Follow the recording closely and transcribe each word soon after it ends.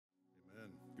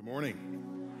Good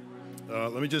morning.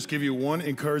 Let me just give you one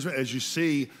encouragement. As you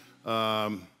see,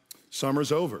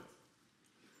 summer's over.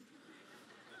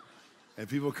 And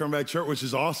people come back to church, which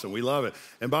is awesome. We love it.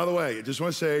 And by the way, I just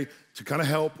want to say, to kind of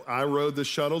help, I rode the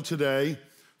shuttle today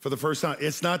for the first time.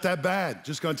 It's not that bad,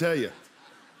 just going to tell you.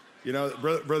 You know,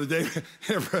 Brother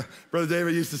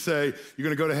David used to say, you're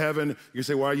going to go to heaven. You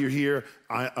say, why are you here?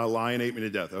 A lion ate me to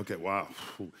death. Okay, wow.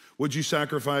 What'd you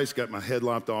sacrifice? Got my head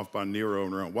lopped off by Nero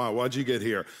and Rome. Wow, why'd you get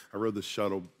here? I rode the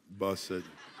shuttle bus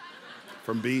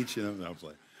from beach, you know. And I was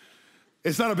like,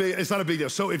 it's not a big deal.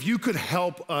 So if you could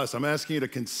help us, I'm asking you to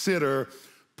consider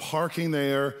parking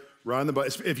there, riding the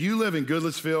bus. If you live in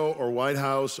Goodlettsville or White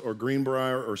House or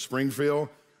Greenbrier or Springfield,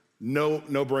 no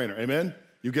brainer, amen?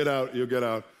 You'll get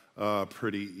out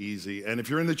pretty easy. And if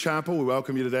you're in the chapel, we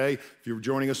welcome you today. If you're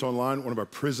joining us online, one of our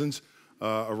prisons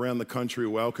around the country,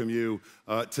 we welcome you.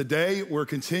 Today, we're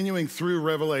continuing through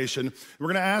Revelation. We're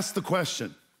gonna ask the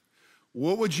question,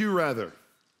 what would you rather,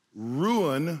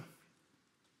 ruin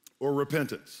or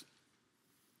repentance?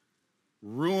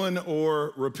 Ruin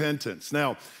or repentance?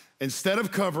 Now, instead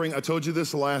of covering, I told you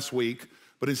this last week,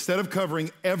 but instead of covering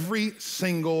every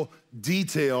single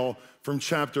detail from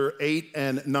chapter 8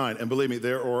 and 9, and believe me,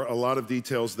 there are a lot of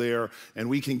details there, and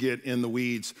we can get in the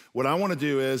weeds. What I wanna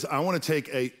do is, I wanna take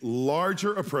a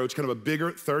larger approach, kind of a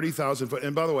bigger 30,000 foot,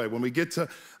 and by the way, when we get to,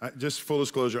 just full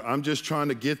disclosure, I'm just trying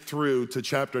to get through to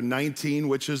chapter 19,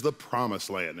 which is the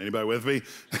promised land. Anybody with me?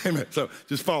 Amen. So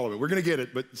just follow me. We're gonna get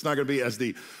it, but it's not gonna be as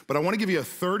deep. But I wanna give you a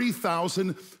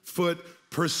 30,000 foot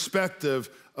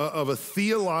perspective of a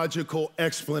theological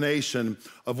explanation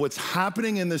of what's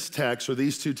happening in this text, or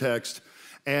these two texts,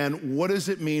 and what does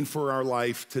it mean for our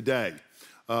life today.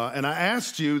 And I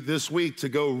asked you this week to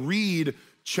go read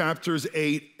chapters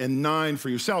 8 and 9 for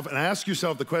yourself, and ask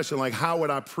yourself the question, like, how would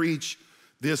I preach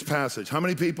this passage? How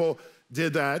many people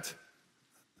did that?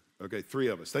 Okay, 3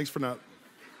 of us. Thanks for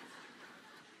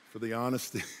the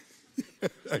honesty.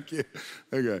 Thank you.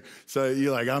 Okay, so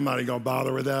you're like, I'm not even gonna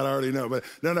bother with that, I already know. But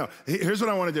no, here's what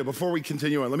I wanna do before we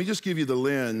continue on. Let me just give you the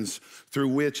lens through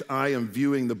which I am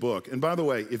viewing the book. And by the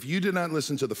way, if you did not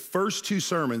listen to the first 2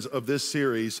 sermons of this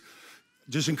series,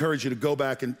 just encourage you to go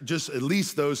back and just at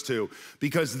least those 2,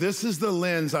 because this is the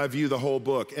lens I view the whole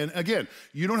book. And again,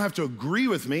 you don't have to agree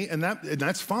with me, and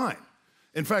that's fine.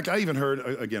 In fact, I even heard,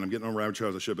 again, I'm getting on rabbit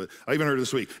trails, I should, but I even heard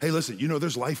this week, hey, listen, you know,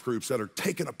 there's life groups that are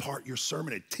taking apart your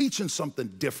sermon and teaching something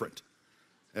different.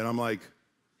 And I'm like,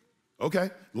 okay,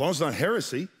 as long as it's not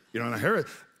heresy, you know, not heresy.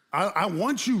 I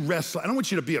want you wrestling. I don't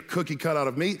want you to be a cookie cut out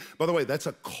of meat. By the way, that's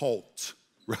a cult,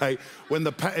 right?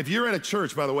 If you're at a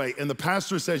church, by the way, and the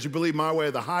pastor says you believe my way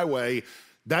or the highway,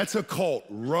 that's a cult.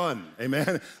 Run,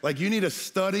 amen? Like, you need to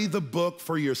study the book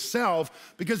for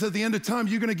yourself, because at the end of time,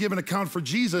 you're gonna give an account for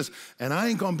Jesus, and I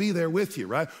ain't gonna be there with you,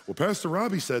 right? Well, Pastor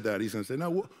Robby said that. He's gonna say,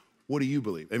 no, what do you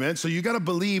believe? Amen? So you gotta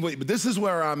believe, but this is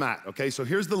where I'm at, okay? So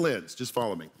here's the lens, just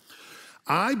follow me.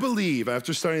 I believe,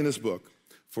 after studying this book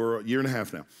for a year and a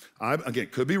half now, again,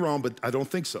 could be wrong, but I don't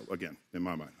think so, again, in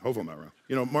my mind. Hopefully I'm not wrong.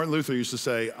 You know, Martin Luther used to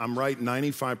say, I'm right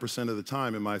 95% of the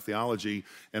time in my theology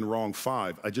and wrong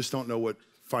 5. I just don't know what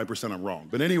 5% I'm wrong.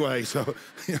 But anyway, so,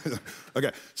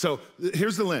 okay. So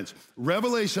here's the lens.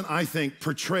 Revelation, I think,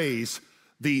 portrays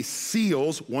the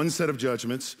seals, one set of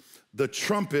judgments, the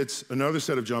trumpets, another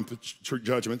set of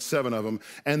judgments, 7 of them,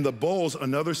 and the bowls,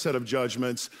 another set of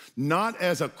judgments, not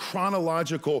as a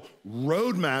chronological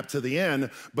roadmap to the end,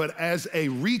 but as a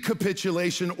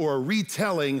recapitulation or a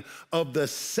retelling of the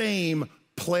same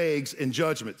plagues and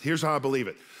judgments. Here's how I believe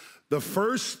it. The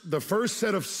first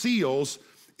set of seals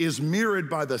is mirrored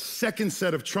by the second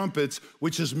set of trumpets,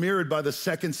 which is mirrored by the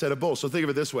second set of bowls. So think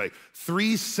of it this way,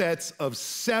 3 sets of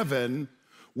 7,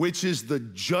 which is the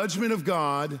judgment of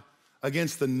God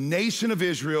against the nation of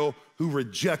Israel who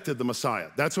rejected the Messiah.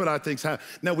 That's what I think's happened.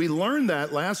 Now, we learned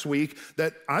that last week,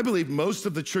 that I believe most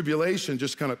of the tribulation,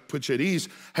 just kind of put you at ease,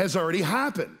 has already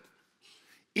happened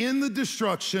in the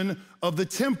destruction of the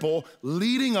temple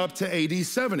leading up to AD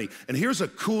 70. And here's a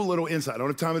cool little insight. I don't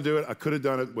have time to do it. I could have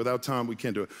done it without time. We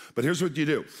can't do it. But here's what you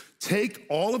do. Take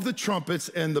all of the trumpets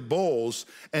and the bowls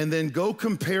and then go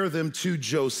compare them to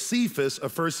Josephus, a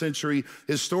 1st century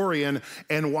historian,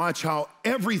 and watch how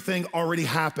everything already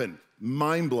happened.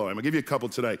 Mind-blowing. I'm gonna give you a couple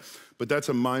today, but that's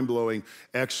a mind-blowing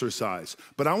exercise.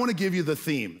 But I wanna give you the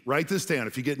theme. Write this down.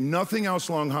 If you get nothing else,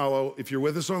 Long Hollow, if you're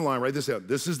with us online, write this down.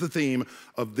 This is the theme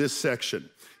of this section.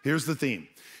 Here's the theme.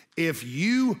 If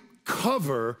you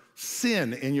cover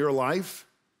sin in your life,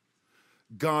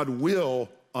 God will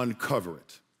uncover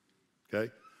it,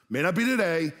 okay? May not be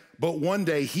today, but one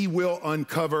day he will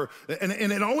uncover, and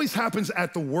it always happens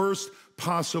at the worst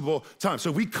possible time. So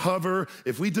if we cover,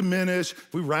 if we diminish,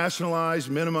 if we rationalize,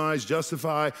 minimize,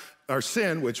 justify our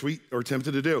sin, which we are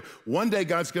tempted to do, one day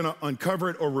God's gonna uncover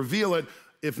it or reveal it,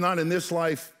 if not in this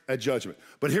life, at judgment.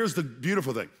 But here's the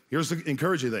beautiful thing. Here's the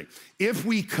encouraging thing. If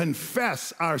we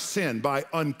confess our sin by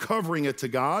uncovering it to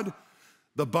God,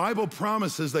 the Bible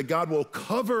promises that God will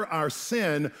cover our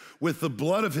sin with the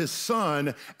blood of his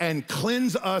son and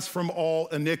cleanse us from all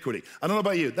iniquity. I don't know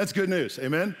about you, that's good news,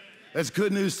 amen? That's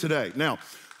good news today. Now,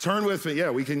 turn with me. Yeah,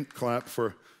 we can clap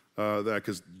for that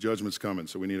because judgment's coming,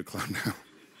 so we need to clap now.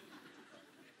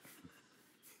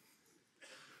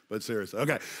 But seriously,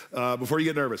 okay, before you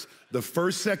get nervous, the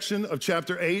first section of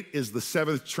chapter 8 is the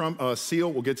seventh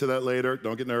seal. We'll get to that later.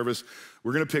 Don't get nervous.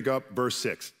 We're going to pick up verse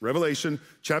 6. Revelation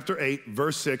chapter 8,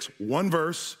 verse 6, one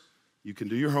verse. You can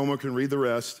do your homework and read the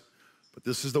rest, but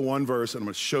this is the one verse, and I'm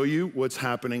going to show you what's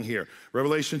happening here.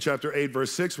 Revelation chapter 8,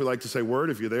 verse 6, we like to say word.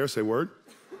 If you're there, say word.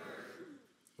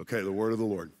 Okay, the word of the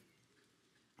Lord.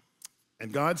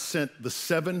 And God sent the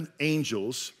 7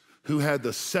 angels who had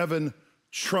the 7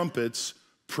 trumpets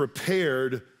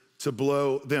prepared to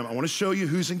blow them. I want to show you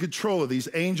who's in control of these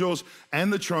angels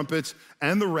and the trumpets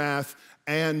and the wrath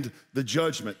and the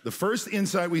judgment. The first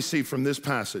insight we see from this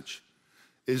passage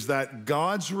is that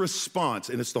God's response,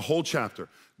 and it's the whole chapter,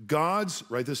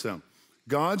 write this down,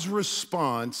 God's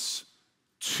response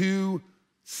to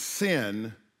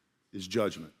sin is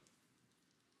judgment.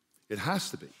 It has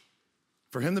to be.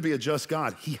 For him to be a just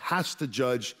God, he has to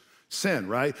judge sin,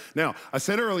 right? Now, I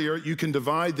said earlier, you can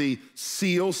divide the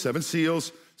seals,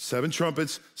 7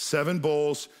 trumpets, 7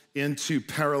 bowls into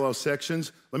parallel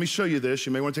sections. Let me show you this.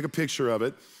 You may want to take a picture of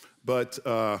it, but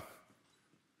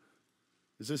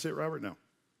is this it, Robert? No.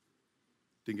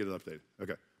 Didn't get it updated.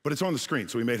 Okay. But it's on the screen,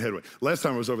 so we made headway. Last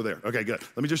time it was over there. Okay, good.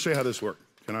 Let me just show you how this works.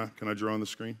 Can I draw on the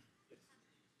screen?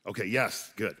 Okay,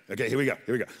 yes, good. Okay, here we go.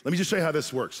 Let me just show you how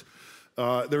this works.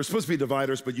 There were supposed to be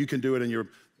dividers, but you can do it in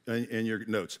your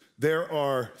notes. There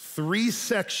are 3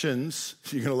 sections,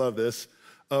 you're gonna love this,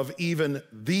 of even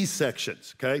these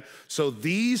sections, okay? So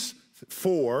these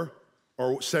 4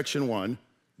 are section 1,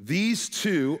 these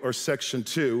 2 are section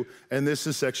 2, and this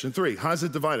is section 3. How's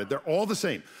it divided? They're all the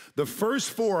same. The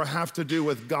first 4 have to do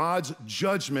with God's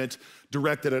judgment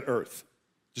directed at earth.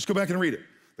 Just go back and read it.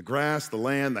 The grass, the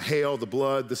land, the hail, the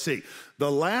blood, the sea.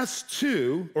 The last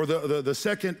 2, or the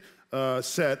second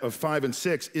set of 5 and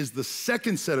 6 is the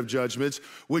second set of judgments,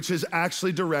 which is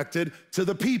actually directed to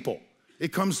the people.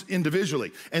 It comes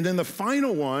individually. And then the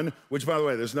final one, which by the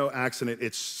way, there's no accident,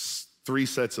 it's 3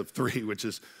 sets of 3, which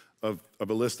is of a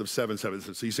list of 7. So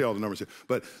you see all the numbers here.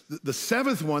 But the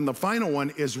 7th one, the final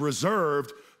one, is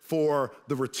reserved for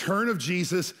the return of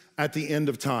Jesus at the end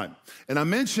of time. And I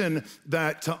mentioned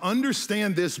that to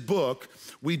understand this book,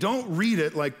 we don't read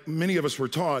it like many of us were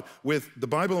taught with the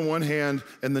Bible in one hand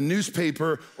and the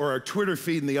newspaper or our Twitter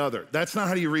feed in the other. That's not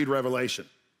how you read Revelation.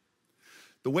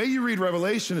 The way you read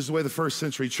Revelation is the way the first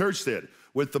century church did,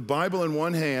 with the Bible in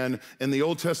one hand and the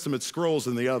Old Testament scrolls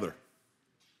in the other.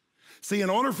 See,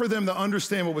 in order for them to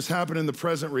understand what was happening in the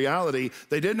present reality,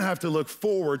 they didn't have to look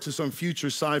forward to some future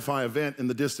sci-fi event in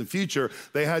the distant future.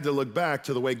 They had to look back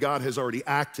to the way God has already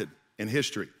acted in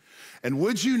history. And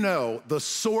would you know,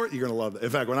 you're gonna love that. In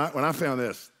fact, when I found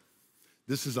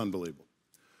this is unbelievable.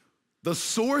 The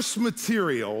source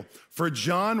material for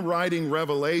John writing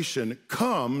Revelation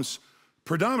comes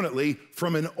predominantly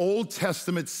from an Old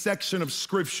Testament section of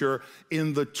scripture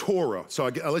in the Torah. So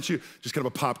I'll let you, just kind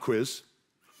of a pop quiz.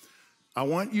 I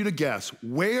want you to guess,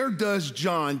 where does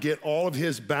John get all of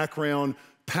his background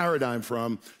paradigm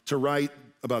from to write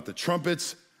about the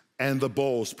trumpets and the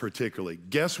bowls particularly?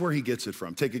 Guess where he gets it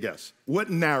from. Take a guess. What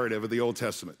narrative of the Old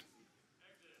Testament?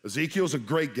 Ezekiel's a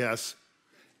great guess.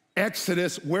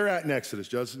 Exodus, where at in Exodus,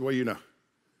 Justin? What do you know?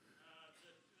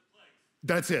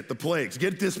 That's it, the plagues.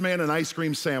 Get this man an ice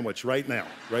cream sandwich right now.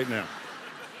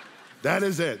 That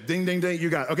is it. Ding, ding, ding, you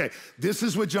got it. Okay, this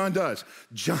is what John does.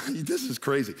 This is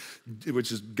crazy,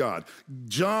 which is God.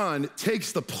 John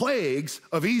takes the plagues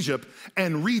of Egypt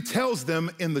and retells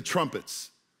them in the trumpets.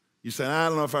 You say, I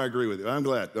don't know if I agree with you. I'm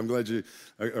glad you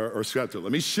are skeptical.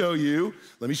 Let me show you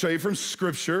from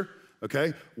scripture,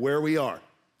 okay, where we are.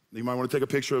 You might want to take a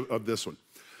picture of this one.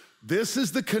 This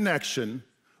is the connection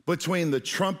between the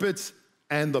trumpets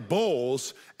and the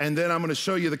bowls, and then I'm gonna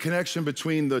show you the connection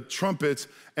between the trumpets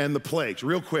and the plagues,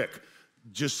 real quick,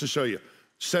 just to show you.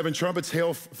 7 trumpets,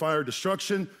 hail, fire,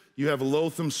 destruction. you have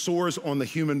loathsome sores on the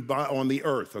human body, on the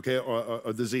earth, okay,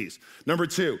 a disease. Number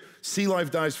 2, sea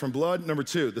life dies from blood. Number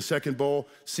 2, the second bowl,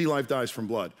 sea life dies from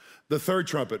blood. The third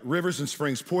trumpet, rivers and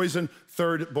springs poison.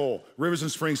 Third bowl, rivers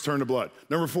and springs turn to blood.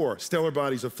 Number 4, stellar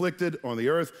bodies afflicted on the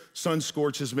earth, sun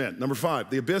scorches men. Number 5,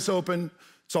 the abyss open,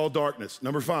 it's all darkness.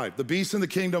 Number 5, the beast in the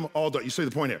kingdom, all dark. You see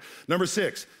the point here. Number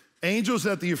 6, angels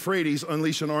at the Euphrates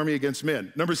unleash an army against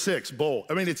men. Number 6, bowl.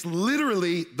 I mean, it's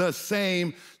literally the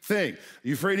same thing.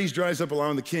 Euphrates dries up,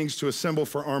 allowing the kings to assemble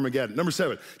for Armageddon. Number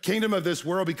 7, kingdom of this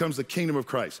world becomes the kingdom of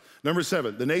Christ. Number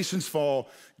 7, the nations fall,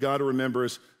 God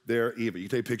remembers their evil. You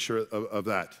take a picture of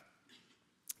that.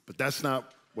 But that's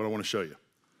not what I want to show you.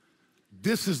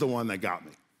 This is the one that got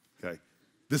me, okay?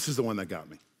 This is the one that got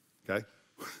me, okay?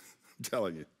 I'm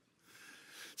telling you.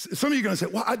 Some of you are going to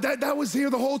say, well, that was here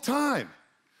the whole time.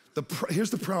 Here's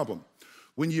the problem.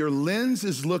 When your lens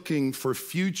is looking for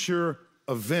future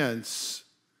events,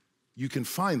 you can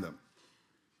find them.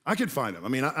 I can find them. I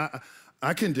mean,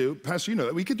 I can do, Pastor, you know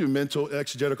that, we could do mental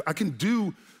exegetical, I can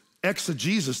do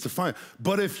exegesis to find.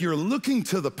 But if you're looking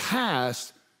to the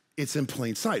past, it's in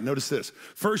plain sight. Notice this.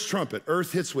 First trumpet,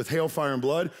 earth hits with hail, fire, and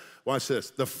blood. Watch this.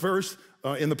 The first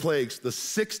in the plagues, the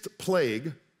 6th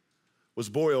plague was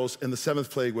boils, and the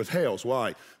 7th plague was hails.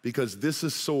 Why? Because this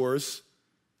is sores,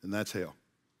 and that's hail.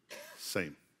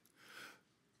 Same.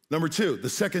 Number 2, the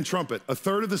second trumpet. A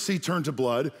third of the sea turned to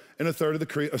blood, and a third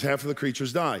of half of the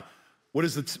creatures die. What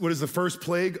is the first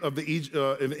plague of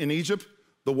in Egypt?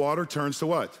 The water turns to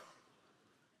what?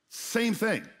 Same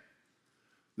thing.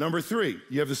 Number 3,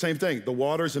 you have the same thing. The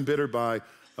water is embittered by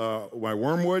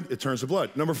wormwood, it turns to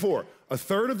blood. Number 4, a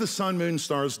third of the sun, moon,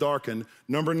 stars darken.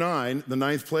 Number 9, the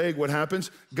 9th plague, what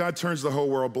happens? God turns the whole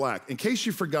world black. In case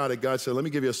you forgot it, God said, let me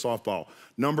give you a softball.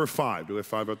 Number 5, do we have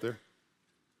 5 up there?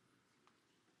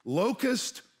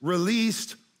 Locust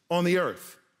released on the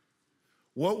earth.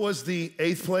 What was the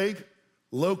 8th plague?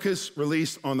 Locusts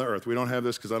released on the earth. We don't have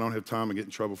this because I don't have time and get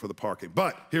in trouble for the parking.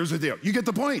 But here's the deal. You get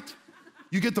the point.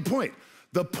 You get the point.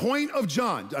 The point of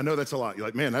John, I know that's a lot. You're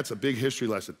like, man, that's a big history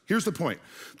lesson. Here's the point.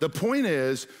 The point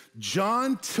is,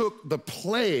 John took the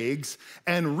plagues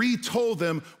and retold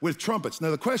them with trumpets.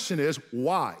 Now, the question is,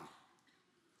 why?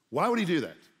 Why would he do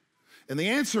that? And the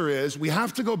answer is, we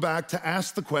have to go back to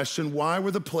ask the question, why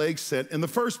were the plagues sent in the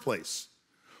first place?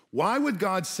 Why would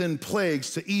God send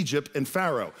plagues to Egypt and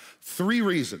Pharaoh? 3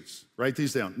 reasons. Write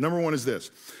these down. Number 1 is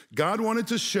this. God wanted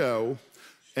to show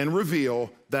and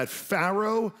reveal that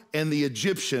Pharaoh and the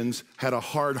Egyptians had a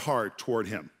hard heart toward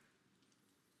him.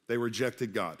 They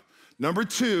rejected God. Number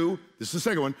 2, this is the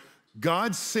second one,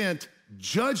 God sent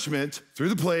judgment through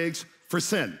the plagues for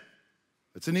sin.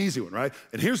 That's an easy one, right?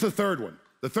 And here's the third one.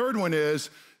 The third one is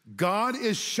God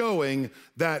is showing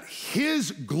that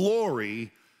his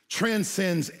glory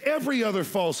transcends every other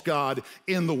false god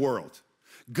in the world.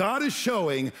 God is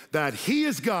showing that he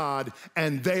is God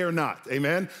and they are not,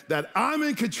 amen? That I'm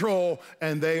in control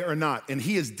and they are not, and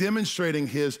he is demonstrating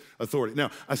his authority.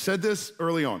 Now, I said this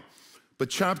early on, but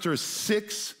chapters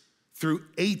 6 through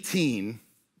 18,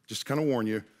 just to kind of warn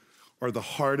you, are the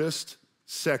hardest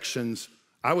sections,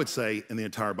 I would say, in the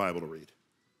entire Bible to read.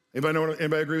 Anybody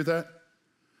agree with that?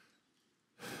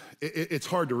 It's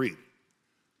hard to read.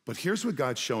 But here's what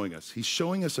God's showing us. He's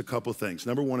showing us a couple things.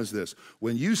 Number 1 is this.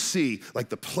 When you see like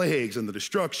the plagues and the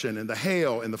destruction and the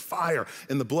hail and the fire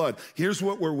and the blood, here's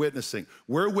what we're witnessing.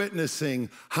 We're witnessing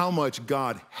how much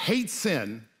God hates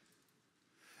sin,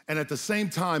 and at the same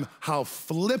time, how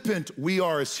flippant we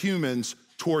are as humans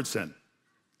toward sin.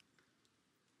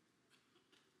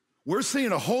 We're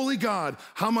seeing a holy God,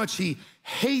 how much he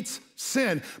hates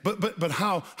sin, but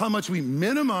how much we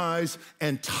minimize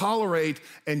and tolerate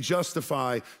and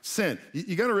justify sin.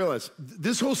 You gotta realize,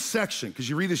 this whole section, because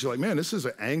you read this, you're like, man, this is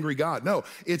an angry God. No,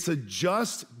 it's a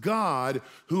just God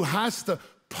who has to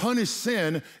punish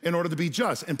sin in order to be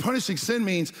just. And punishing sin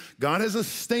means God has a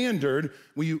standard.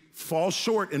 When you fall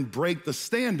short and break the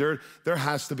standard, there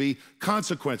has to be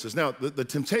consequences. Now, the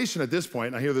temptation at this point,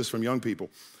 and I hear this from young people,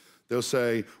 they'll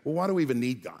say, well, why do we even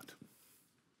need God?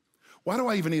 Why do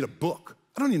I even need a book?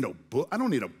 I don't need no book. I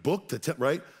don't need a book to tell,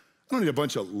 right? I don't need a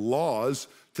bunch of laws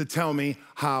to tell me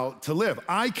how to live.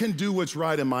 I can do what's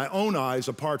right in my own eyes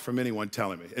apart from anyone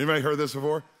telling me. Anybody heard this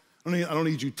before? I don't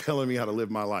need you telling me how to live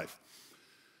my life.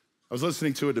 I was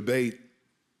listening to a debate,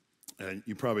 and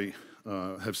you probably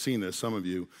have seen this, some of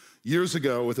you, years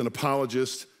ago with an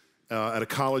apologist at a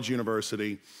college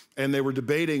university, and they were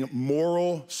debating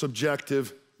moral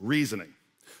subjective reasoning,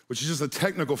 which is just a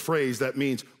technical phrase that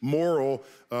means moral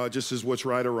just is what's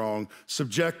right or wrong.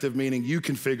 Subjective meaning you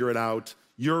can figure it out.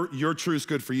 Your truth's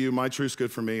good for you, my truth's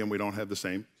good for me, and we don't have the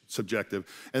same subjective.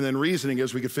 And then reasoning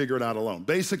is we could figure it out alone.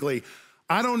 Basically,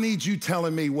 I don't need you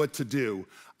telling me what to do.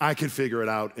 I can figure it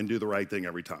out and do the right thing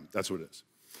every time. That's what it is.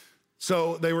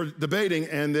 So they were debating,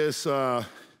 and this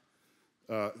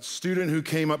student who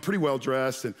came up pretty well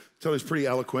dressed and so he's pretty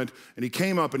eloquent, and he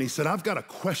came up and he said, I've got a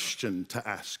question to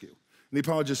ask you. And the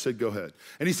apologist said, go ahead.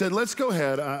 And he said, let's go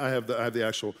ahead. I have the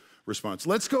actual response.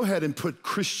 Let's go ahead and put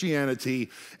Christianity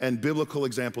and biblical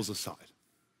examples aside.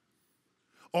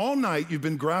 All night you've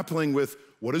been grappling with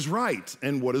what is right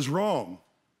and what is wrong,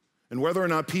 and whether or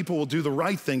not people will do the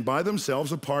right thing by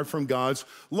themselves apart from God's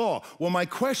law. Well, my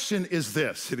question is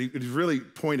this, and he's really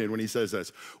pointed when he says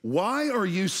this. Why are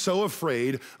you so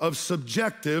afraid of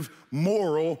subjective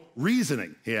moral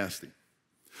reasoning, he asked him.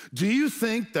 Do you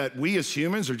think that we as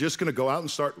humans are just gonna go out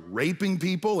and start raping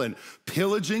people and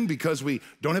pillaging because we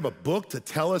don't have a book to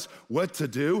tell us what to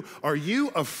do? Are you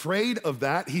afraid of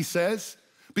that, he says?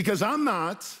 Because I'm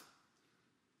not.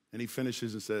 And he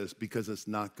finishes and says, because it's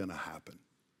not gonna happen.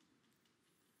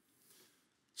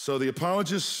 So the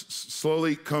apologist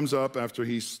slowly comes up after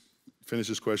he finished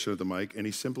his question at the mic, and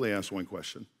he simply asked one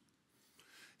question.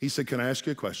 He said, can I ask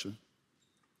you a question?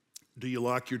 Do you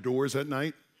lock your doors at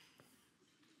night?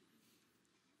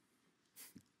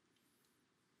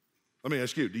 Let me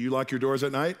ask you, do you lock your doors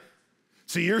at night?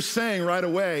 So you're saying right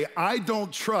away, I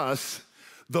don't trust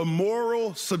the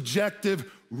moral,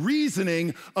 subjective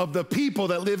reasoning of the people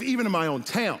that live even in my own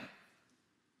town.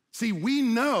 See, we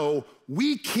know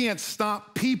we can't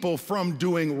stop people from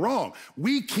doing wrong.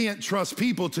 We can't trust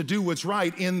people to do what's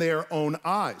right in their own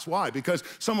eyes. Why? Because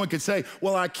someone could say,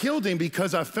 well, I killed him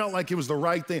because I felt like it was the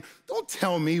right thing. Don't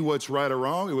tell me what's right or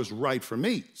wrong. It was right for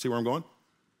me. See where I'm going?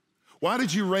 Why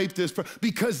did you rape this person?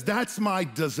 Because that's my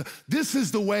desire. This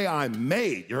is the way I'm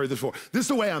made. You heard this before. This is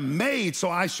the way I'm made,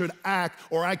 so I should act,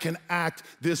 or I can act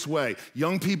this way.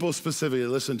 Young people specifically,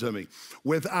 listen to me.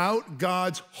 Without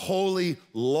God's holy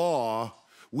law,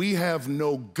 we have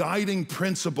no guiding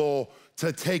principle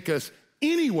to take us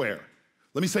anywhere.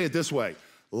 Let me say it this way.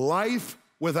 Life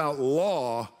without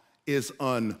law is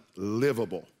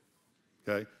unlivable,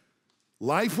 okay?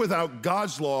 Life without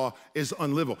God's law is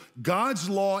unlivable. God's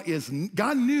law is,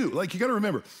 God knew, like you gotta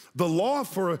remember, the law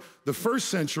for the first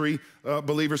century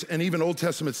believers and even Old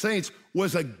Testament saints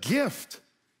was a gift.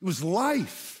 It was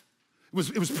life. It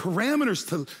was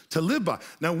parameters to live by.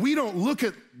 Now, we don't look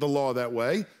at the law that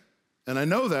way, and I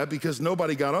know that because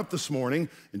nobody got up this morning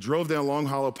and drove down Long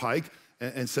Hollow Pike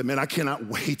and said, man, I cannot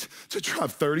wait to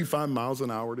drive 35 miles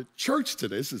an hour to church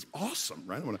today. This is awesome,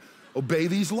 right? I wanna obey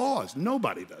these laws.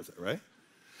 Nobody does it, right?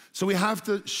 So we have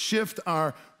to shift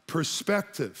our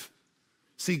perspective.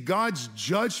 See, God's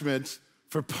judgment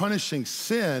for punishing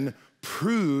sin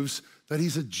proves that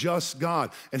he's a just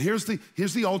God. And here's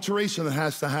the alteration that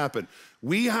has to happen.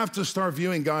 We have to start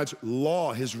viewing God's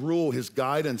law, his rule, his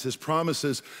guidance, his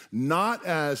promises, not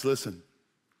as, listen,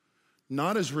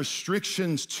 not as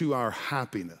restrictions to our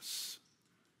happiness.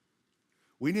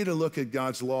 We need to look at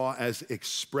God's law as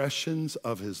expressions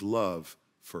of his love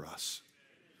for us.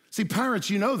 See, parents,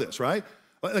 you know this, right?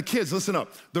 Kids, listen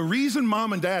up. The reason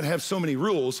mom and dad have so many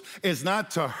rules is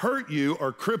not to hurt you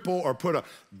or cripple or put a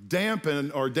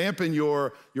dampen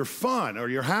your fun or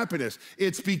your happiness.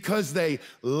 It's because they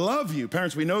love you.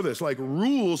 Parents, we know this. Like,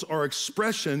 rules are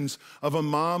expressions of a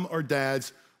mom or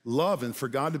dad's love. And for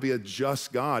God to be a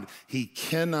just God, he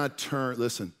cannot turn,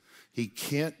 listen, he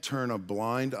can't turn a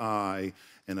blind eye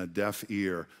and a deaf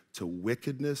ear to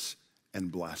wickedness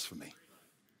and blasphemy.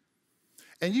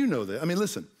 And you know that. I mean,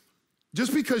 listen,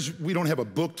 just because we don't have a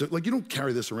book to, like, you don't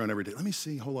carry this around every day. Let me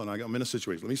see, hold on, I'm in a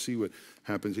situation. Let me see what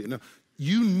happens here. No,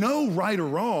 you know right or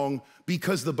wrong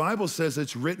because the Bible says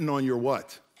it's written on your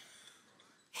what?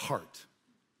 Heart.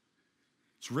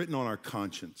 It's written on our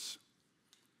conscience.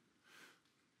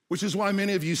 Which is why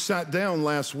many of you sat down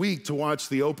last week to watch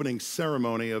the opening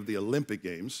ceremony of the Olympic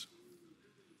Games,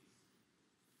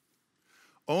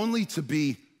 only to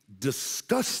be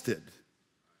disgusted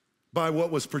by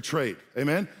what was portrayed,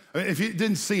 amen? I mean, if you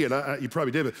didn't see it, you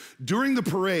probably did, but during the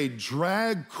parade,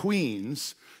 drag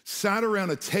queens sat around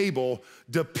a table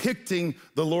depicting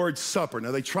the Lord's Supper.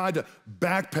 Now, they tried to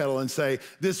backpedal and say,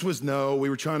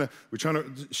 we're trying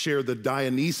to share the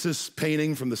Dionysus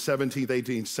painting from the 17th,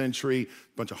 18th century,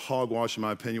 a bunch of hogwash, in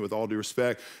my opinion, with all due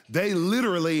respect. They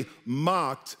literally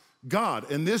mocked God.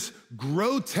 And this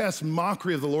grotesque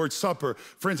mockery of the Lord's Supper,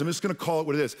 friends, I'm just gonna call it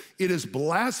what it is. It is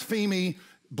blaspheming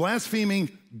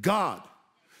God.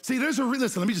 See, listen,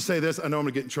 let me just say this. I know I'm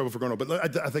gonna get in trouble for going on, but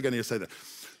I think I need to say that.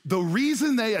 the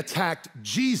reason they attacked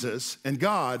Jesus and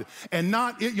God and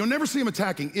you'll never see them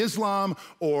attacking Islam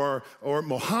or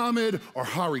Muhammad or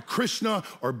Hare Krishna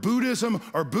or Buddhism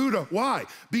or Buddha. Why?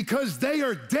 Because they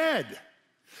are dead.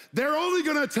 They're only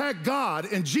gonna attack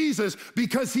God and Jesus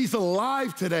because he's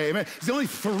alive today. Man, he's the only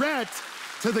threat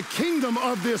to the kingdom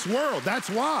of this world. That's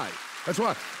why. That's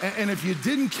why. And if you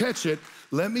didn't catch it,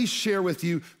 let me share with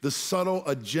you the subtle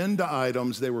agenda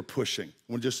items they were pushing.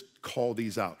 We'll just call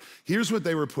these out. Here's what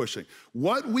they were pushing.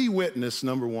 What we witnessed,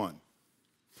 number one,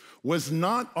 was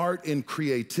not art and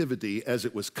creativity as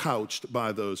it was couched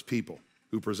by those people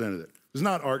who presented it. It was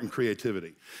not art and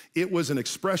creativity. It was an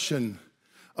expression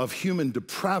of human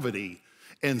depravity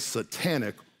and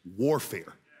satanic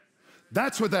warfare.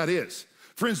 That's what that is.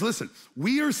 Friends, listen,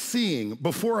 we are seeing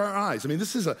before our eyes, I mean,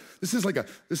 this is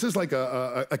like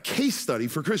a case study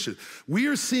for Christians. We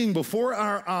are seeing before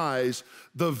our eyes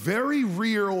the very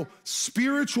real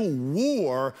spiritual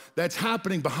war that's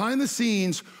happening behind the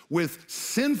scenes with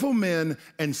sinful men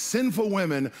and sinful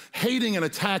women hating and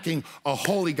attacking a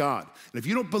holy God. And if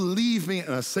you don't believe me,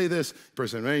 and I say this,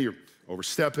 person, man, you're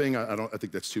overstepping, I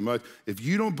think that's too much. If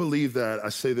you don't believe that, I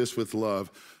say this with love,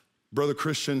 brother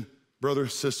Christian, brother,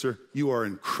 sister, you are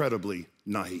incredibly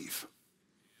naive.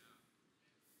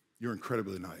 You're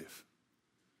incredibly naive.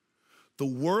 The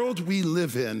world we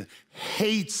live in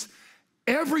hates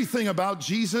everything about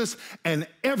Jesus and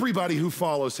everybody who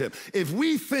follows him. If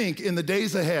we think in the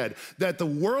days ahead that the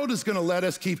world is gonna let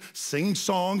us keep singing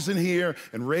songs in here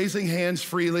and raising hands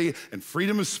freely and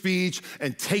freedom of speech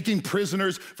and taking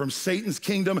prisoners from Satan's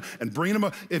kingdom and bringing them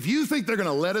up, if you think they're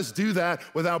gonna let us do that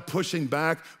without pushing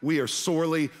back, we are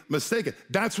sorely mistaken.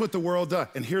 That's what the world does.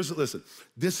 And listen,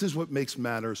 this is what makes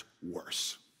matters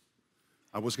worse.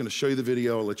 I was gonna show you the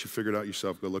video, I'll let you figure it out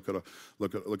yourself, go look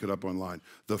it up online.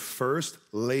 The First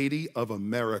Lady of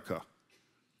America,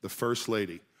 the First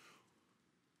Lady,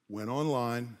 went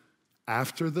online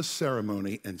after the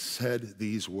ceremony and said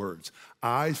these words.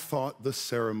 I thought the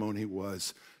ceremony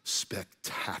was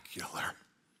spectacular.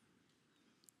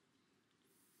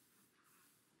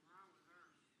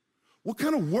 What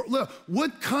kind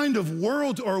of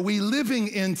world are we living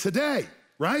in today,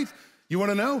 right? You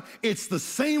wanna know? It's the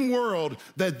same world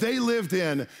that they lived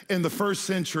in the first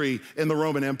century in the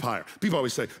Roman Empire. People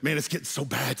always say, man, it's getting so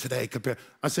bad today.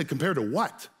 I said, compared to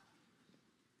what?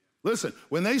 Listen,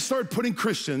 when they start putting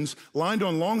Christians lined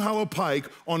on Long Hollow Pike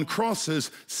on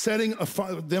crosses, setting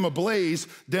them ablaze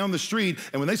down the street,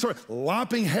 and when they start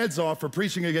lopping heads off for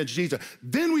preaching against Jesus,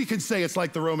 then we can say it's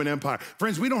like the Roman Empire.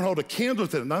 Friends, we don't hold a candle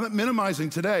to them. I'm not minimizing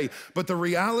today, but the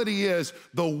reality is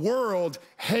the world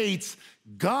hates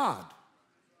God.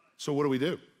 So what do we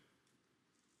do?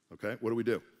 Okay, what do we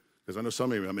do? Because I know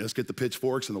some of you, let's get the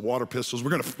pitchforks and the water pistols.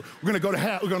 We're gonna go to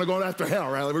hell. We're gonna go after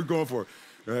hell, right? We're going for it.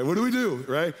 All right, what do we do,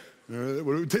 right?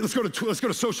 Let's go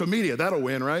to social media. That'll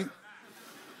win, right?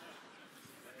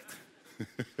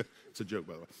 It's a joke,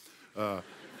 by the way.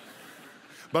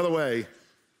 By the way,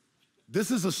 this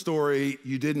is a story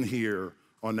you didn't hear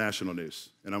on national news,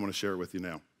 and I'm gonna share it with you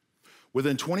now.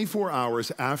 Within 24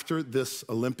 hours after this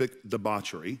Olympic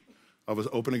debauchery of his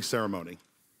opening ceremony,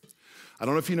 I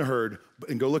don't know if you heard,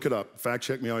 and go look it up, fact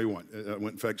check me all you want. I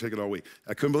went and fact check it all week.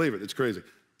 I couldn't believe it, it's crazy.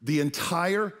 The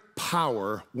entire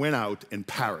power went out in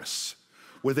Paris.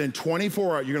 Within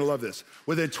 24 hours, you're gonna love this.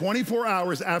 Within 24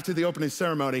 hours after the opening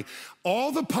ceremony,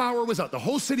 all the power was out. The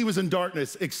whole city was in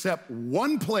darkness except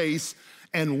one place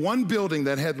and one building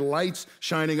that had lights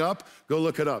shining up. Go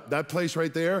look it up. That place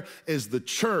right there is the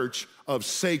Church of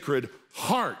Sacred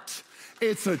Heart.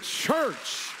 It's a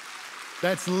church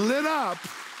that's lit up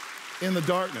in the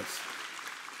darkness.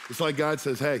 It's like God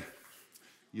says, hey,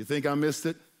 you think I missed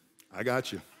it? I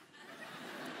got you.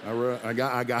 I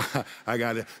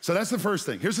got it. So that's the first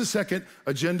thing. Here's the second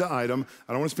agenda item.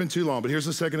 I don't want to spend too long, but here's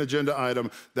the second agenda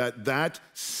item that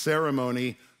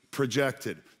ceremony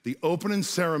projected. The opening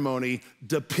ceremony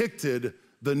depicted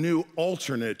the new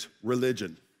alternate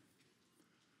religion.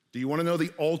 Do you want to know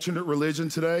the alternate religion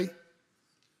today?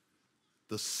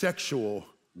 The sexual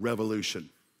revolution.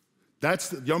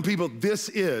 Young people, this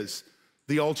is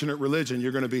the alternate religion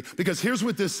you're gonna be, because here's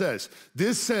what this says.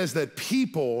 This says that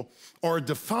people are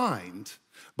defined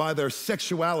by their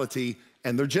sexuality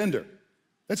and their gender.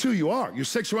 That's who you are. Your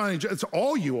sexuality, it's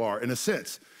all you are in a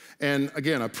sense. And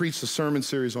again, I preached a sermon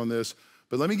series on this,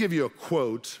 but let me give you a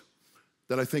quote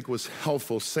that I think was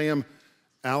helpful. Sam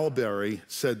Alberry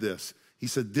said this. He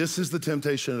said, this is the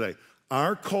temptation today.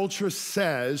 Our culture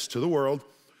says to the world,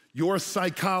 your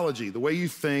psychology, the way you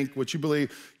think, what you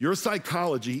believe, your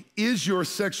psychology is your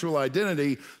sexual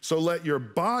identity, so let your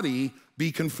body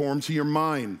be conformed to your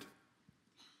mind.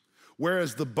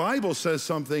 Whereas the Bible says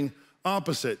something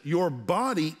opposite. Your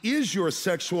body is your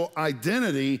sexual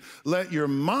identity. Let your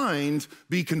mind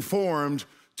be conformed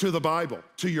to the Bible,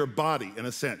 to your body in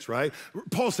a sense, right?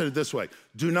 Paul said it this way,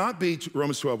 do not be,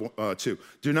 Romans 12, 2,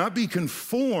 do not be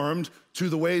conformed to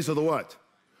the ways of the what?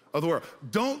 Of the world.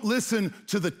 Don't listen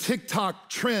to the TikTok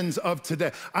trends of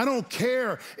today. I don't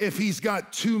care if he's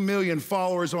got 2 million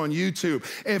followers on YouTube.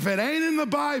 If it ain't in the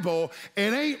Bible,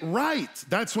 it ain't right.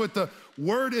 That's what the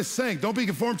word is saying. Don't be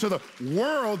conformed to the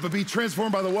world, but be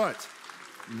transformed by the what?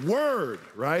 Word,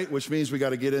 right? Which means we got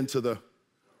to get into the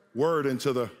word,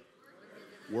 into the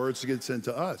words gets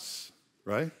into us,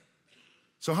 right?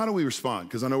 So how do we respond?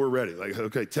 Because I know we're ready. Like,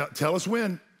 okay, tell us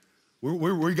when.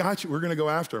 We got you. We're going to go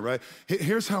after it, right?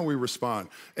 Here's how we respond.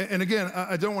 And again,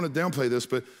 I don't want to downplay this,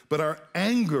 but our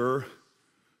anger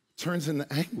turns into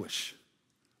anguish.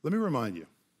 Let me remind you.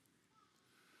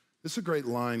 This is a great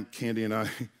line Candy and I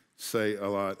say a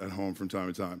lot at home from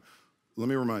time to time. Let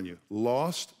me remind you.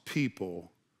 Lost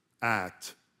people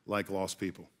act like lost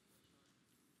people.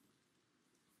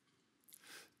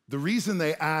 The reason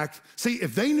they act, see,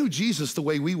 if they knew Jesus the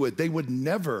way we would, they would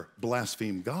never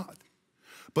blaspheme God.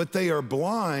 But they are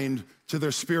blind to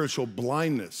their spiritual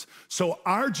blindness. So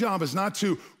our job is not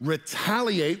to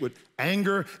retaliate with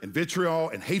anger and vitriol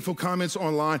and hateful comments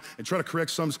online and try to correct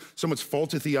someone's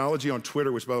faulty theology on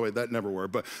Twitter, which, by the way, that never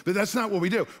worked. But that's not what we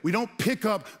do. We don't pick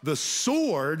up the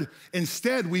sword.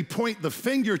 Instead, we point the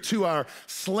finger to our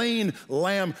slain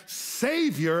lamb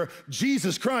Savior,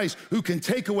 Jesus Christ, who can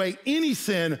take away any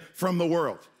sin from the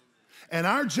world. And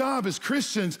our job as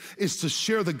Christians is to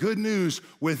share the good news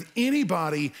with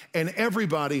anybody and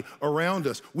everybody around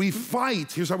us. We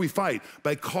fight, here's how we fight,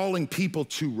 by calling people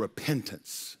to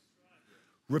repentance.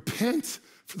 Repent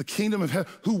for the kingdom of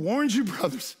heaven. Who warns you,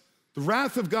 brothers? The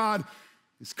wrath of God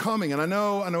is coming. And I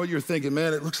know what you're thinking,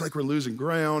 man, it looks like we're losing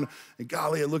ground. And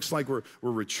golly, it looks like we're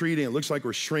retreating. It looks like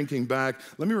we're shrinking back.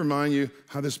 Let me remind you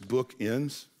how this book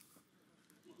ends.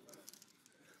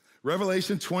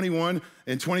 Revelation 21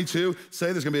 and 22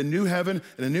 say there's gonna be a new heaven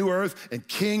and a new earth, and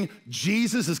King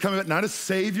Jesus is coming back, not as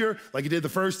Savior like he did the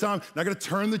first time, not gonna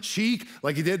turn the cheek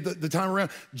like he did the time around.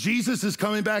 Jesus is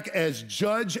coming back as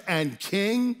Judge and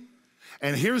King.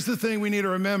 And here's the thing we need to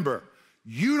remember.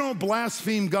 You don't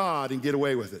blaspheme God and get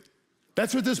away with it.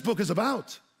 That's what this book is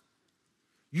about.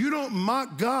 You don't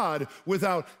mock God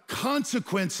without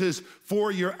consequences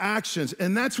for your actions.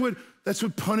 And that's what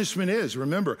punishment is.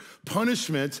 Remember,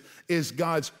 punishment is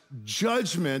God's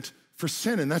judgment for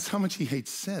sin, and that's how much he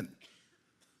hates sin,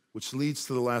 which leads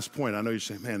to the last point. I know you're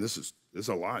saying, man, this is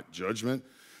a lot. Judgment,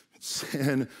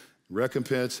 sin,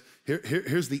 recompense.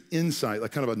 Here's the insight,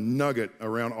 like kind of a nugget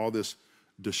around all this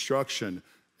destruction,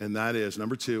 and that is,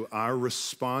 number 2, our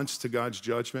response to God's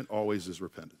judgment always is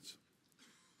repentance.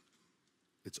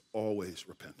 It's always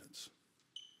repentance.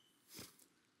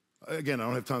 Again, I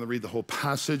don't have time to read the whole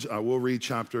passage. I will read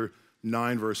chapter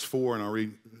 9, verse 4, and I'll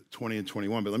read 20 and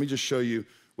 21. But let me just show you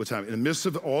what's happening. In the midst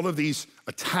of all of these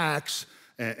attacks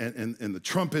and the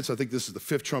trumpets, I think this is the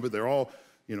 5th trumpet, they're all,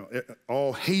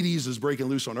 all Hades is breaking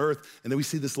loose on earth. And then we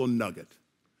see this little nugget.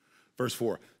 Verse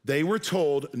 4, they were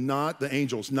told, the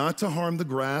angels, not to harm the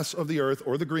grass of the earth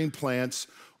or the green plants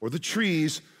or the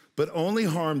trees, but only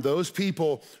harm those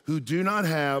people who do not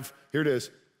have, here it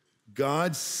is,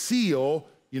 God's seal.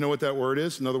 You know what that word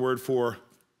is? Another word for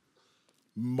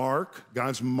mark,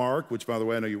 God's mark, which, by the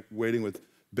way, I know you're waiting with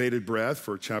bated breath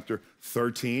for chapter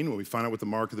 13, when we find out what the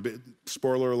mark of the,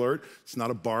 spoiler alert, it's not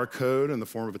a barcode in the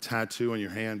form of a tattoo on your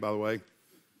hand, by the way.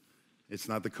 It's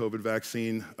not the COVID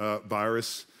vaccine,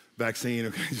 virus vaccine.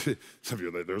 Okay. Some of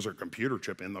you, there's a computer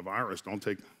chip in the virus.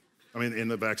 In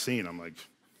the vaccine. I'm like,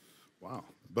 wow.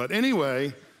 But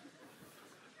anyway,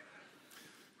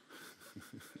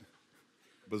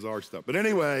 bizarre stuff. But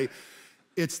anyway,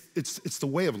 it's the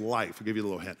way of life. I'll give you a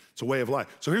little hint. It's a way of life.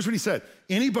 So here's what he said.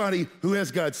 Anybody who has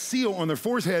God's seal on their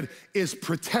forehead is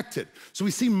protected. So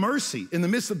we see mercy in the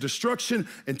midst of destruction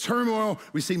and turmoil.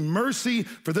 We see mercy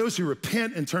for those who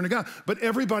repent and turn to God. But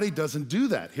everybody doesn't do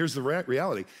that. Here's the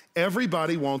reality.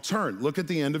 Everybody won't turn. Look at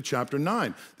the end of chapter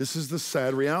 9. This is the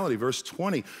sad reality. Verse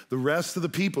 20, the rest of the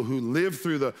people who lived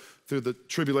through the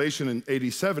tribulation in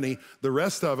AD 70, the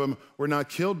rest of them were not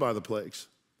killed by the plagues,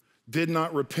 did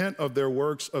not repent of their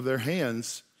works of their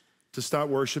hands to stop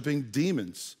worshiping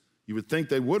demons. You would think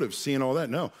they would have seen all that.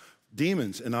 No,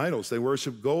 demons and idols. They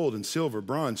worship gold and silver,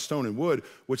 bronze, stone, and wood,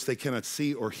 which they cannot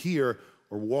see or hear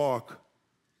or walk.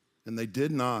 And they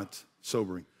did not,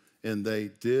 sobering, and they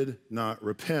did not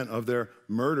repent of their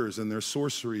murders and their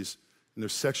sorceries and their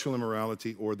sexual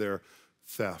immorality or their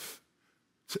theft.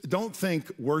 So don't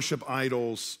think worship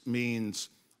idols means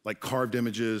like carved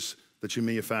images, that you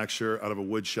manufacture out of a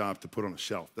wood shop to put on a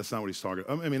shelf. That's not what he's talking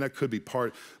about. I mean, that could be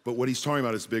part, but what he's talking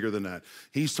about is bigger than that.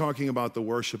 He's talking about the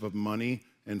worship of money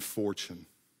and fortune.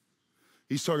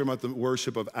 He's talking about the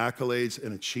worship of accolades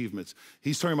and achievements.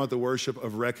 He's talking about the worship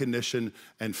of recognition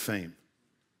and fame.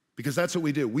 Because that's what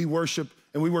we do. We worship,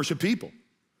 and we worship people.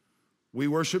 We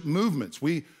worship movements.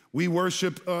 We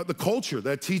worship the culture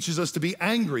that teaches us to be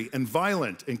angry and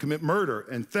violent and commit murder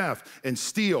and theft and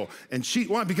steal and cheat.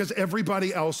 Why? Because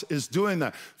everybody else is doing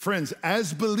that. Friends,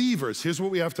 as believers, here's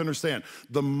what we have to understand.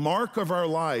 The mark of our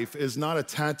life is not a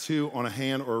tattoo on a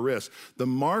hand or a wrist. The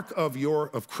mark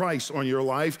of Christ on your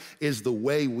life is the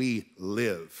way we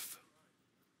live.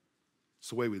 It's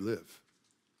the way we live.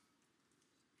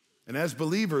 And as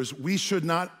believers, we should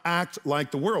not act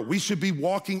like the world. We should be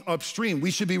walking upstream.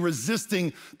 We should be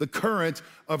resisting the current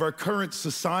of our current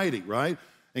society, right?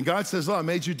 And God says, I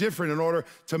made you different in order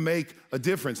to make a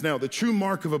difference. Now, the true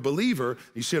mark of a believer,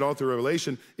 you see it all through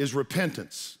Revelation, is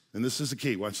repentance. And this is the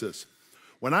key, watch this.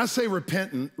 When I say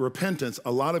repentance,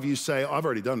 a lot of you say, I've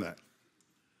already done that.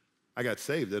 I got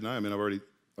saved, didn't I? I mean,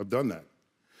 I've done that.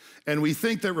 And we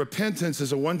think that repentance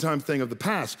is a one-time thing of the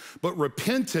past. But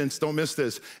repentance, don't miss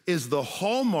this, is the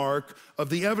hallmark of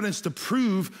the evidence to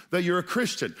prove that you're a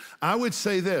Christian. I would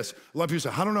say this. A lot of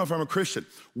people say, I don't know if I'm a Christian.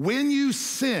 When you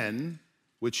sin,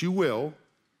 which you will,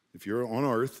 if you're on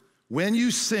earth, when you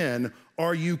sin,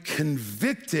 are you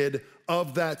convicted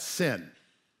of that sin?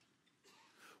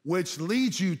 Which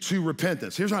leads you to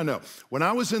repentance. Here's how I know. When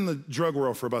I was in the drug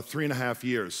world for about 3.5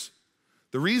 years,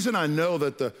 the reason I know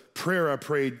that the prayer I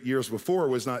prayed years before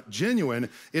was not genuine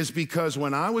is because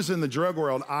when I was in the drug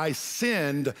world, I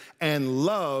sinned and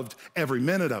loved every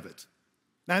minute of it.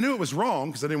 Now, I knew it was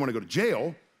wrong because I didn't want to go to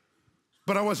jail,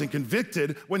 but I wasn't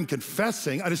convicted, wasn't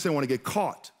confessing. I just didn't want to get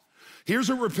caught. Here's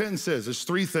what repentance is. There's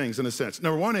 3 things in a sense.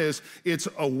 Number 1 is it's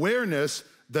awareness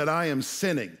that I am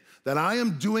sinning, that I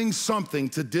am doing something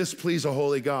to displease a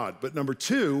holy God. But number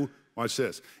 2, watch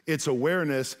this, it's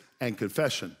awareness and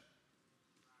confession.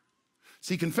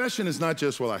 See, confession is not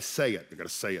just, well, I say it, I gotta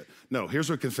say it. No, here's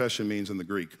what confession means in the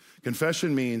Greek.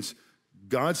 Confession means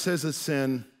God says it's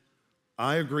sin,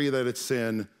 I agree that it's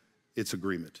sin, it's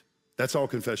agreement. That's all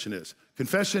confession is.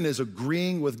 Confession is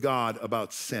agreeing with God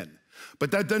about sin.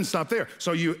 But that doesn't stop there.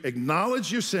 So you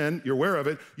acknowledge your sin, you're aware of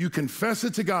it, you confess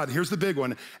it to God, here's the big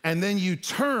one, and then you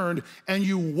turn and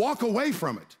you walk away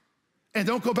from it and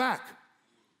don't go back.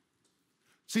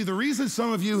 See, the reason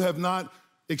some of you have not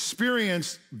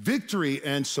experienced victory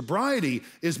and sobriety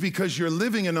is because you're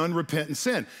living in unrepentant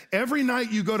sin. Every night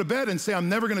you go to bed and say, I'm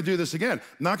never gonna do this again.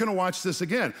 I'm not gonna watch this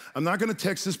again. I'm not gonna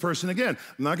text this person again.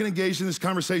 I'm not gonna engage in this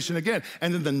conversation again.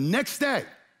 And then the next day,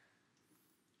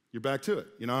 you're back to it.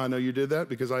 You know how I know you did that?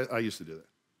 Because I used to do that.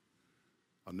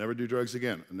 I'll never do drugs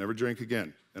again. I'll never drink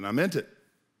again. And I meant it.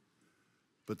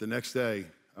 But the next day,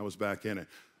 I was back in it.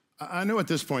 I know at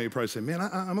this point, you're probably saying, man,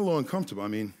 I'm a little uncomfortable. I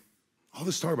mean, all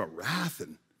this talk about wrath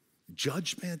and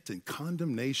judgment and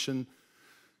condemnation.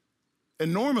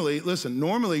 And normally, listen,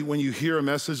 normally when you hear a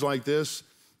message like this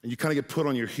and you kind of get put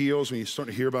on your heels when you start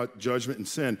to hear about judgment and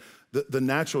sin, the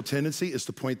natural tendency is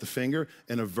to point the finger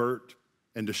and avert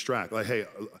and distract. Like, hey,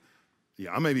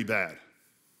 yeah, I may be bad,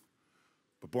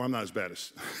 but boy, I'm not as bad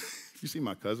as, you see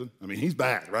my cousin? I mean, he's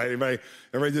bad, right? Everybody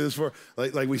do this for?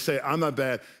 Like we say, I'm not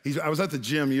bad. I was at the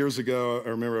gym years ago. I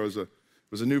remember I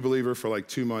was a new believer for like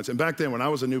 2 months. And back then, when I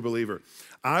was a new believer,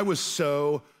 I was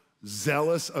so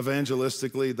zealous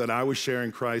evangelistically that I was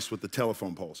sharing Christ with the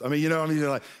telephone poles. I mean,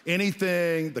 like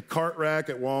anything, the cart rack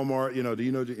at Walmart,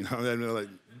 like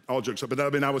all jokes up, but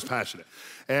I was passionate.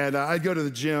 And I'd go to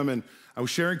the gym and I was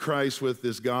sharing Christ with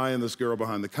this guy and this girl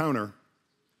behind the counter.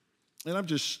 And I'm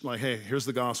just like, hey, here's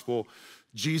the gospel.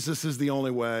 Jesus is the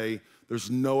only way. There's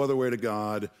no other way to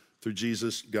God through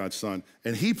Jesus, God's Son.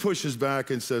 And he pushes back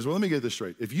and says, well, let me get this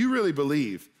straight. If you really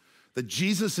believe that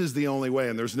Jesus is the only way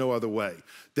and there's no other way,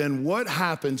 then what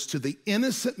happens to the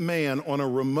innocent man on a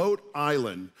remote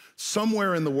island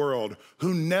somewhere in the world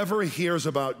who never hears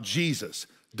about Jesus?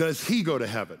 Does he go to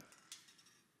heaven?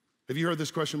 Have you heard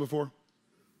this question before?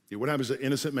 Yeah, what happens to an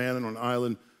innocent man on an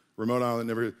island, remote island,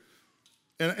 never?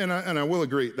 And I will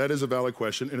agree, that is a valid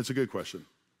question, and it's a good question.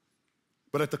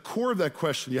 But at the core of that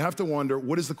question, you have to wonder,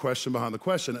 what is the question behind the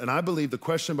question? And I believe the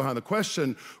question behind the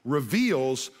question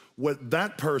reveals what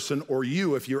that person, or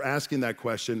you, if you're asking that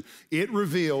question, it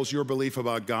reveals your belief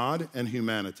about God and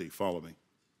humanity. Follow me.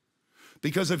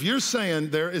 Because if you're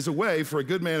saying there is a way for a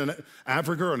good man in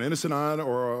Africa or an innocent island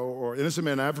or innocent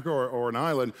man in Africa or an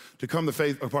island to come to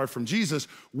faith apart from Jesus,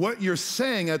 what you're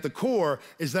saying at the core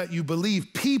is that you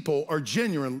believe people are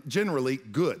generally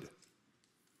good.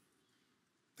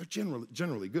 They're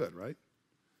generally good, right?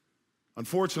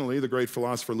 Unfortunately, the great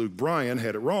philosopher Luke Bryan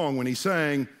had it wrong when he's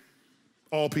saying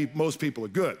most people are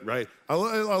good, right? I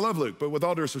love Luke, but with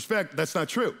all due respect, that's not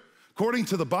true. According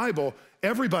to the Bible,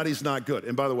 everybody's not good.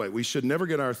 And by the way, we should never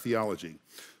get our theology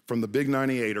from the Big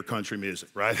 98 or country music,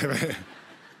 right? As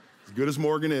good as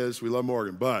Morgan is, we love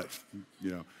Morgan, but,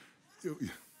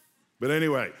 but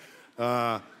anyway,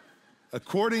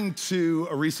 according to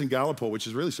a recent Gallup poll, which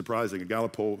is really surprising, a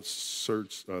Gallup poll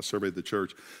surveyed the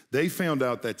church, they found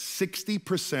out that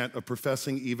 60% of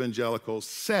professing evangelicals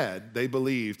said they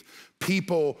believed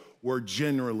people were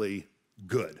generally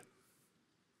good.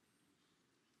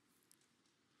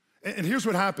 And here's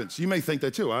what happens. You may think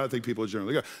that too. I think people are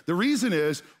generally good. The reason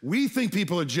is we think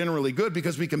people are generally good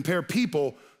because we compare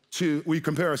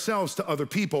ourselves to other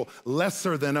people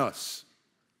lesser than us,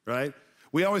 right?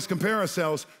 We always compare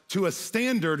ourselves to a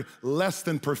standard less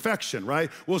than perfection,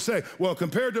 right? We'll say, well,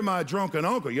 compared to my drunken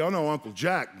uncle, y'all know Uncle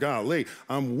Jack, golly,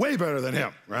 I'm way better than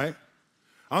him, right?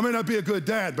 I may not be a good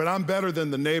dad, but I'm better than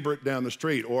the neighbor down the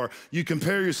street. Or you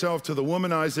compare yourself to the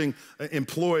womanizing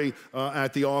employee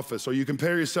at the office. Or you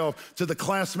compare yourself to the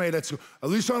classmate at school. At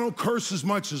least I don't curse as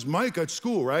much as Mike at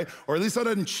school, right? Or at least I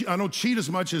don't cheat as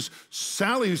much as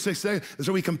Sally who's 6 days. And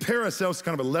so we compare ourselves to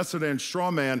kind of a lesser than straw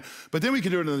man. But then we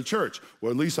can do it in the church.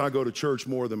 Well, at least I go to church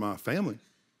more than my family.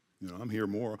 I'm here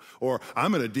more. Or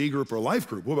I'm in a D group or a life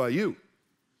group. What about you?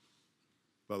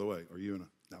 By the way, are you in a...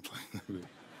 No, I'm playing.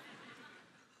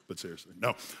 But seriously,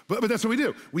 no. But that's what we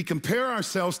do. We compare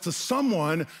ourselves to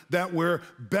someone that we're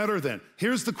better than.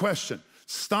 Here's the question.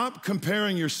 Stop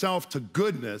comparing yourself to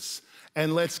goodness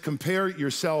and let's compare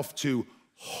yourself to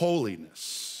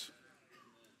holiness.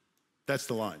 That's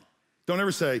the line. Don't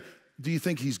ever say, do you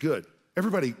think he's good?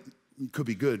 Everybody could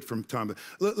be good from time to time.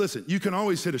 Listen, you can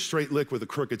always hit a straight lick with a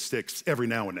crooked stick every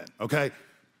now and then, okay?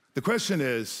 The question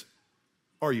is,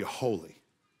 are you holy?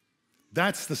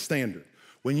 That's the standard.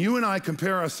 When you and I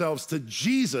compare ourselves to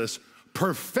Jesus'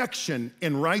 perfection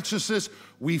in righteousness,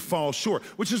 we fall short,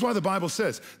 which is why the Bible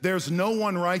says, there's no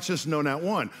one righteous, no, not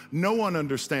one. No one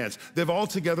understands. They've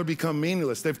altogether become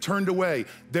meaningless. They've turned away.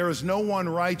 There is no one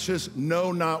righteous,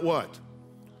 no, not what?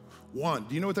 One.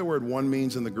 Do you know what that word one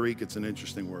means in the Greek? It's an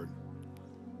interesting word.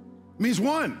 It means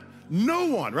one. No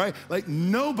one, right? Like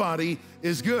nobody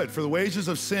is good. For the wages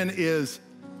of sin is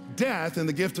death, and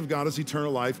the gift of God is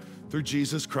eternal life through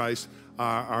Jesus Christ,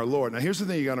 our Lord. Now, here's the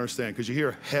thing you gotta understand, because you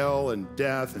hear hell and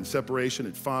death and separation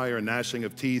and fire and gnashing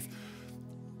of teeth.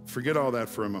 Forget all that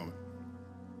for a moment.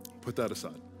 Put that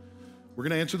aside. We're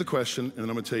gonna answer the question, and then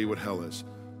I'm gonna tell you what hell is,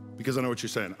 because I know what you're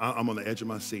saying. I'm on the edge of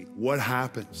my seat. What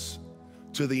happens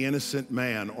to the innocent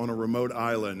man on a remote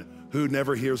island who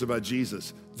never hears about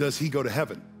Jesus? Does he go to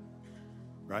heaven,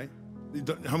 right?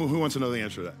 Who wants to know the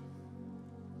answer to that?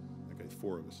 Okay,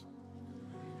 4 of us.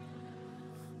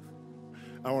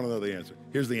 I want to know the answer.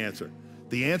 Here's the answer.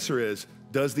 The answer is,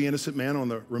 does the innocent man on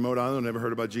the remote island who never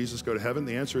heard about Jesus go to heaven?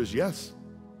 The answer is yes.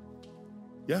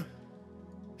 Yeah,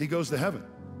 he goes to heaven.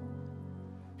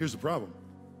 Here's the problem.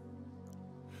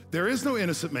 There is no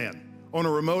innocent man on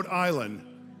a remote island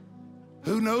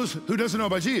who doesn't know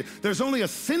about Jesus. There's only a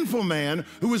sinful man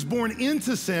who was born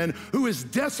into sin, who is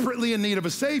desperately in need of a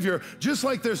Savior, just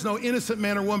like there's no innocent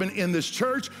man or woman in this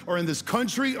church or in this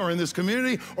country or in this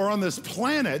community or on this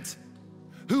planet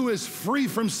who is free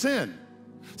from sin.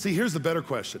 See, here's the better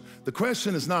question. The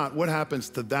question is not what happens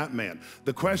to that man.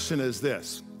 The question is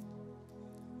this: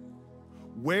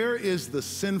 where is the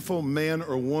sinful man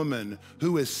or woman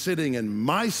who is sitting in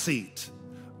my seat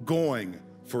going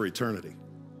for eternity?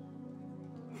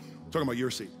 I'm talking about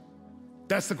your seat.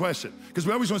 That's the question. Because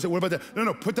we always want to say, what about that?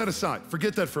 No, put that aside.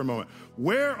 Forget that for a moment.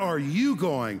 Where are you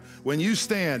going when you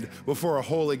stand before a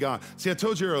holy God? See, I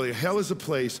told you earlier, hell is a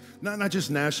place, not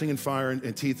just gnashing and fire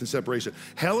and teeth and separation.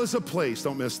 Hell is a place,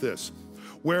 don't miss this,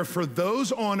 where for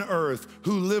those on earth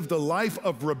who lived a life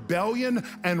of rebellion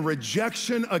and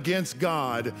rejection against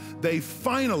God, they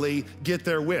finally get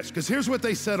their wish. Because here's what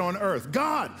they said on earth.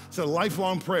 God, it's a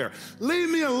lifelong prayer. Leave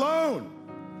me alone.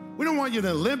 We don't want you in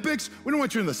the Olympics. We don't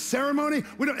want you in the ceremony.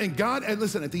 And God, and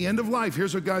listen, at the end of life,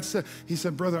 here's what God said. He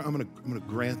said, brother, I'm gonna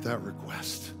grant that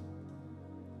request.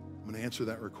 I'm gonna answer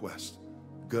that request.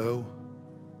 Go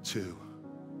to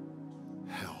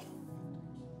hell.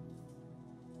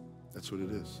 That's what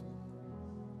it is.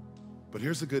 But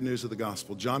here's the good news of the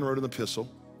gospel. John wrote an epistle,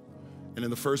 and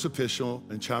in the first epistle,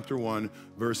 in chapter 1,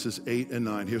 verses 8 and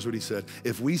 9, here's what he said.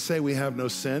 If we say we have no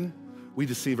sin, we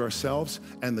deceive ourselves,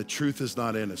 and the truth is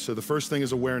not in us. So the first thing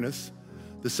is awareness.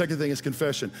 The second thing is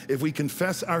confession. If we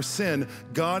confess our sin,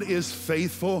 God is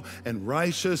faithful and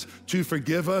righteous to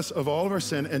forgive us of all of our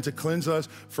sin and to cleanse us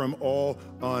from all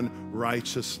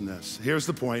unrighteousness. Here's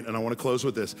the point, and I want to close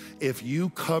with this. If you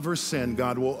cover sin,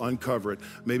 God will uncover it.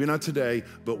 Maybe not today,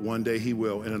 but one day he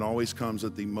will, and it always comes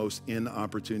at the most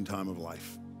inopportune time of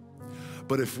life.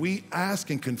 But if we ask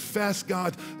and confess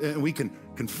God, and we can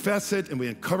confess it and we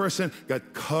uncover our sin, God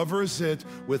covers it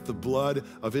with the blood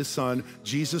of his son,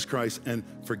 Jesus Christ, and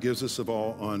forgives us of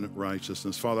all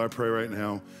unrighteousness. Father, I pray right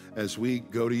now, as we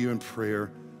go to you in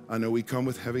prayer, I know we come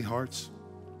with heavy hearts.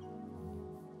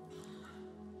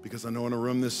 Because I know in a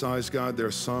room this size, God, there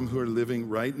are some who are living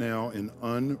right now in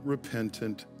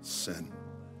unrepentant sin.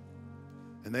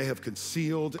 And they have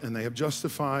concealed, and they have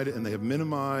justified, and they have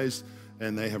minimized,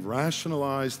 and they have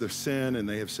rationalized their sin, and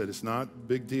they have said it's not a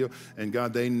big deal. And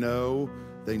God, they know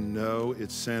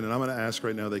it's sin. And I'm gonna ask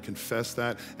right now, they confess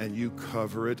that, and you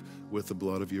cover it with the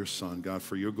blood of your son. God,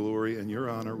 for your glory and your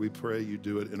honor, we pray you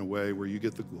do it in a way where you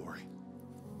get the glory.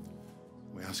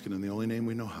 We ask it in the only name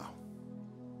we know how.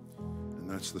 And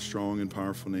that's the strong and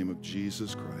powerful name of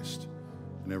Jesus Christ.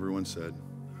 And everyone said,